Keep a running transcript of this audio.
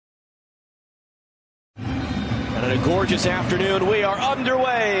And on a gorgeous afternoon, we are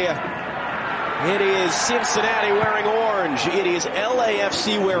underway. It is Cincinnati wearing orange. It is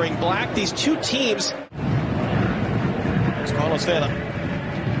LAFC wearing black. These two teams. It's Carlos Vela.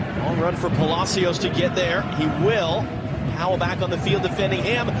 Long run for Palacios to get there. He will. Howell back on the field defending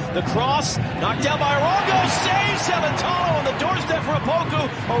him. The cross knocked down by Arango. Saves Celentano on the doorstep for Opoku.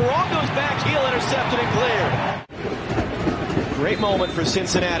 Arango's back heel intercepted and cleared. Great moment for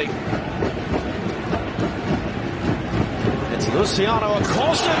Cincinnati. It's Luciano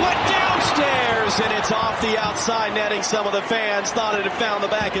Acosta went downstairs, and it's off the outside netting. Some of the fans thought it had found the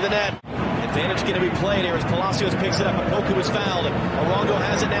back of the net. Advantage going to be played here as Palacios picks it up. Opoku was fouled. Arango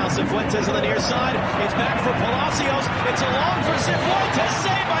has it now. Cifuentes on the near side. It's back for Palacios. It's a long for Cifuentes.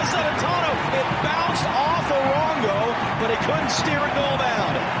 Saved by Celentano. It bounced off Arango, but it couldn't steer it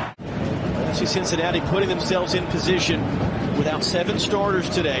goalbound. You see Cincinnati putting themselves in position without 7 starters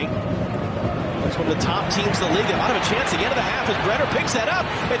today. It's one of the top teams in the league. They might have a chance to get to the half as Brenner picks that up.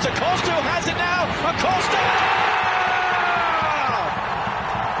 It's Acosta who has it now. Acosta!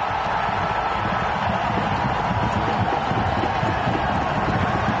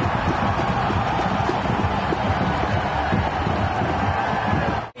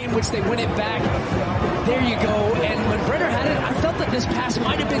 Which they win it back. There you go. And when Brenner had it, I felt that this pass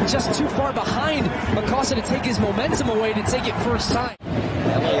might have been just too far behind Acosta to take his momentum away to take it first time.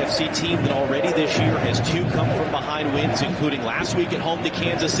 LAFC team that already this year has 2 come-from-behind wins, including last week at home to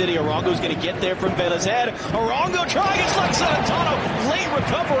Kansas City. Arango's going to get there from Vela's head. Arango trying, it's like Celentano. Late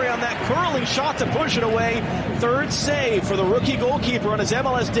recovery on that curling shot to push it away. 3rd save for the rookie goalkeeper on his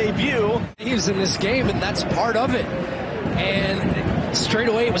MLS debut. He was in this game, and that's part of it. And straight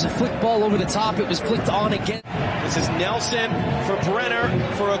away, it was a flick ball over the top. It was flicked on again. This is Nelson for Brenner,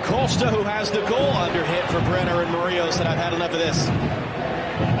 for Acosta, who has the goal under hit for Brenner, and Murillo said, I've had enough of this.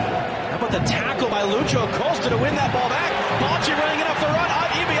 How about the tackle by Lucho Acosta to win that ball back? Bocci running it up the run.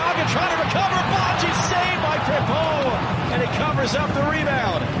 Ibiaga trying to recover. Bocci saved by Crepeau, and it covers up the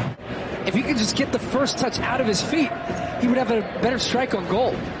rebound. If he could just get the first touch out of his feet, he would have a better strike on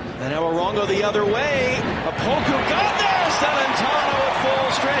goal. And now Arango the other way. Opoku got there. Celentano at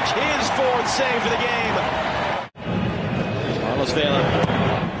full stretch. His 4th save for the game. Carlos Vela.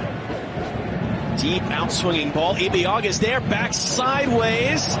 Deep outswinging ball. Ibiaga's there. Back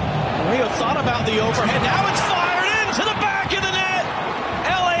sideways. Murillo thought about the overhead. Now it's fired into the back of the net.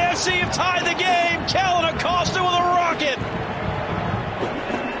 LAFC have tied the game. Kellen Acosta with a rocket.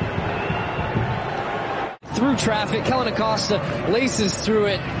 Through traffic, Kellen Acosta laces through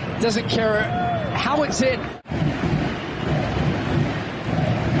it. Doesn't care how it's hit.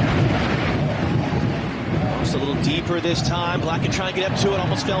 Just a little deeper this time. Black can try and get up to it.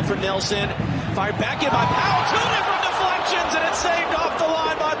 Almost fell for Nelson. Fired back in by Powell. 2 different deflections, and it's saved off the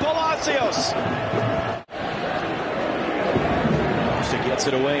line by Palacios. Costa gets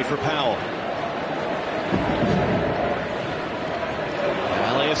it away for Powell.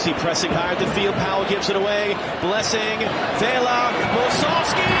 LAFC pressing higher at the field. Powell gives it away. Blessing. Vela.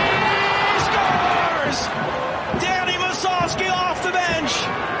 Musovski scores! Danny Musovski off the bench.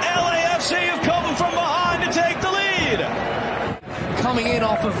 LAFC have come from behind to take the lead. Coming in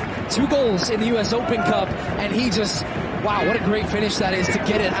off of 2 goals in the U.S. Open Cup, and he just, wow, what a great finish that is to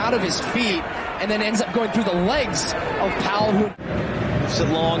get it out of his feet, and then ends up going through the legs of Powell, who lifts it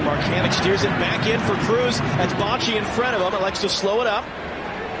long. Marcanic steers it back in for Cruz. That's Bocci in front of him. It likes to slow it up.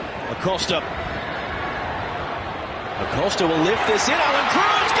 Acosta. Acosta will lift this in. Alan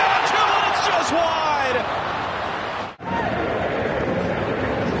Cruz got to it. It's just wide.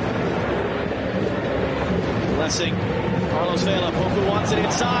 Blessing. Carlos Vela. Opoku wants it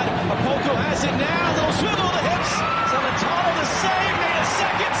inside. Opoku has it now. Little swivel of the hips. Celentano the save. Made a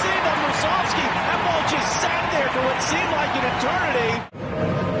 2nd save on Musovski. That ball just sat there for what seemed like an eternity.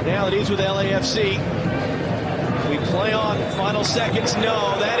 Now it is with LAFC. We play on final seconds.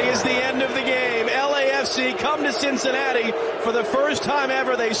 No, that is the end of the game. LAFC come to Cincinnati for the first time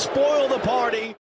ever. They spoil the party.